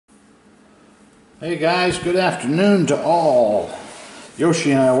Hey guys, good afternoon to all.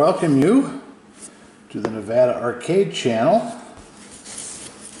 Yoshi and I welcome you to the Nevada Arcade channel.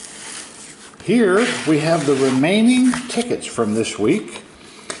 Here we have the remaining tickets from this week,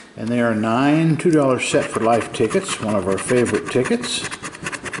 and they are 9 $2 set for life tickets, one of our favorite tickets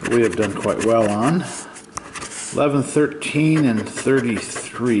that we have done quite well on. 11, 13, and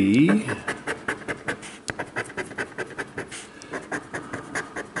 33.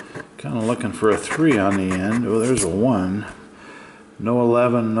 Kind of looking for a 3 on the end. Oh, there's a 1. No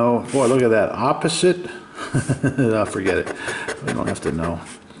 11, no... Boy, look at that. Opposite? I'll forget it. We don't have to know.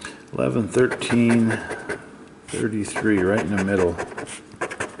 11, 13, 33, right in the middle.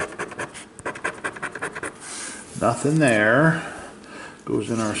 Nothing there. Goes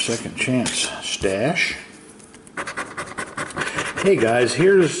in our second chance stash. Hey guys,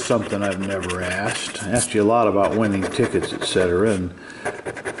 here's something I've never asked. I asked you a lot about winning tickets, etc., and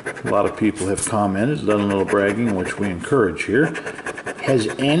a lot of people have commented, done a little bragging, which we encourage here. Has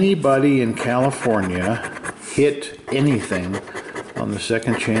anybody in California hit anything on the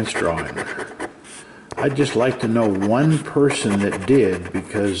second chance drawing? I'd just like to know one person that did,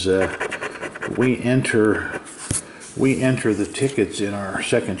 because we enter the tickets in our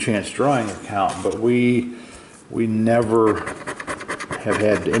second chance drawing account, but we never have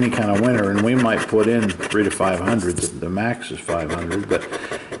had any kind of winner, and we might put in 300 to 500. The max is 500, but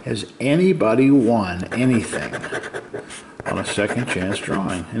has anybody won anything on a second chance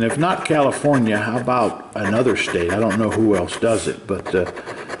drawing? And if not California, how about another state? I don't know who else does it, but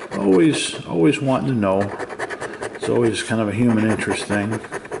always wanting to know. It's always kind of a human interest thing.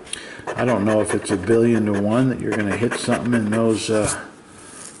 I don't know if it's 1 billion to 1 that you're going to hit something in those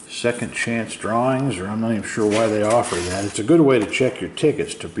second chance drawings, or I'm not even sure why they offer that. It's a good way to check your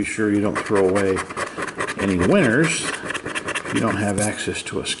tickets to be sure you don't throw away any winners if you don't have access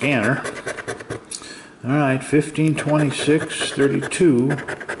to a scanner. All right, 15, 26, 32.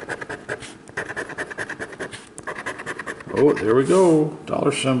 Oh, there we go.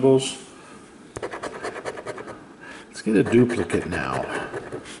 Dollar symbols. Let's get a duplicate now.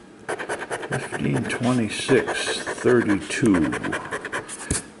 15, 26, 32.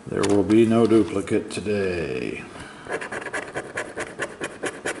 There will be no duplicate today.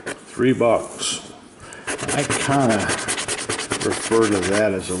 $3. I kind of refer to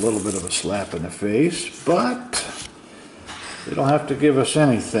that as a little bit of a slap in the face, but they don't have to give us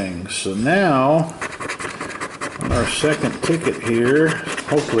anything. So now, on our second ticket here,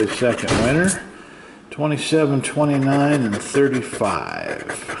 hopefully second winner, 27, 29, and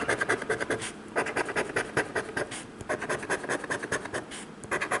 35.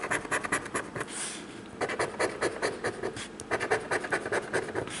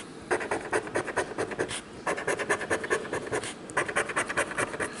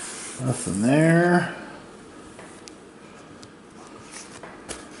 Nothing there.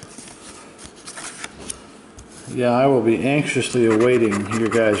 Yeah, I will be anxiously awaiting your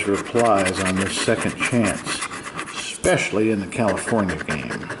guys' replies on this second chance, especially in the California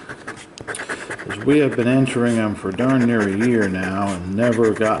game, because we have been entering them for darn near a year now and never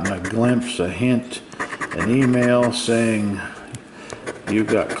gotten a glimpse, a hint, an email saying you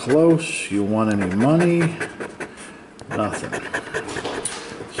got close, you won any money. Nothing.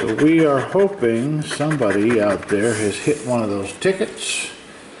 So we are hoping somebody out there has hit one of those tickets,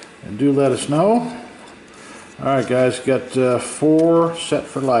 and do let us know. All right, guys, got 4 set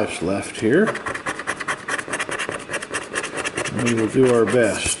for lives left here. And we will do our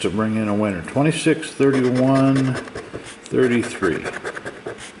best to bring in a winner. 26, 31, 33.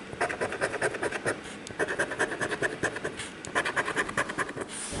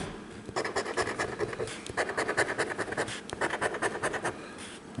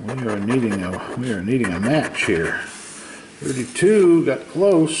 We are needing a match here. 32 got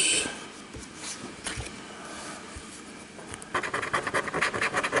close.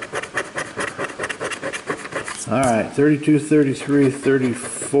 All right, 32, 33,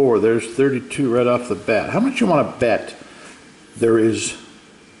 34. There's 32 right off the bat. How much you want to bet there is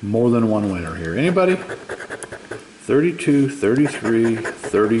more than one winner here? Anybody? 32, 33,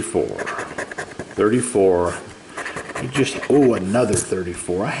 34. 34. You just owe another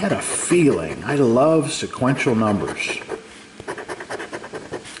 34. I had a feeling. I love sequential numbers.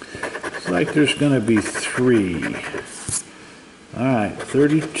 It's like there's going to be 3. All right,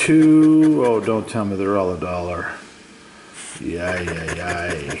 32. Oh, don't tell me they're all $1. Yay.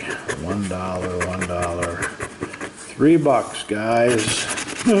 $1, $1. $3, guys.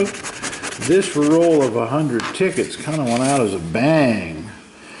 This roll of 100 tickets kind of went out as a bang.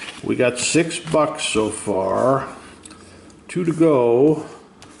 We got $6 so far. 2 to go.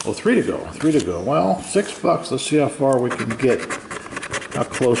 Oh, 3 to go. 3 to go. Well, $6. Let's see how far we can get, how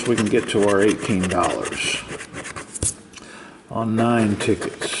close we can get to our $18 on 9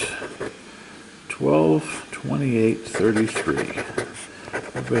 tickets. 12, 28, 33.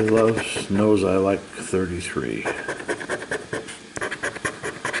 Everybody knows I like 33.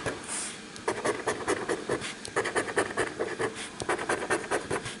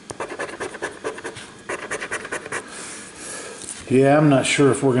 Yeah, I'm not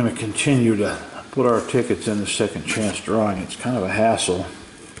sure if we're going to continue to put our tickets in the second chance drawing. It's kind of a hassle.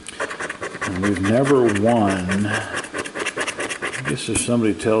 And we've never won. I guess if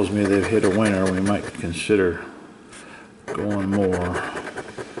somebody tells me they've hit a winner, we might consider going more.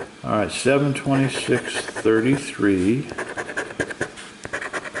 All right, 7, 26, 33.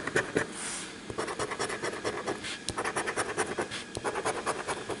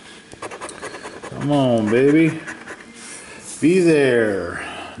 Come on, baby. Be there.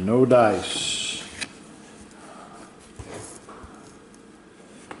 No dice.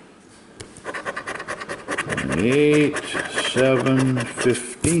 Eight, 7,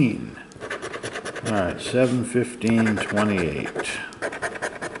 15. All right, 7, 15, 28.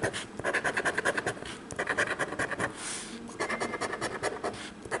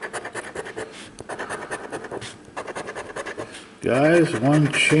 Guys,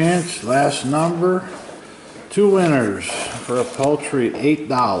 one chance, last number, 2 winners for a paltry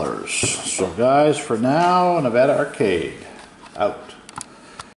 $8. So guys, for now, Nevada Arcade, out.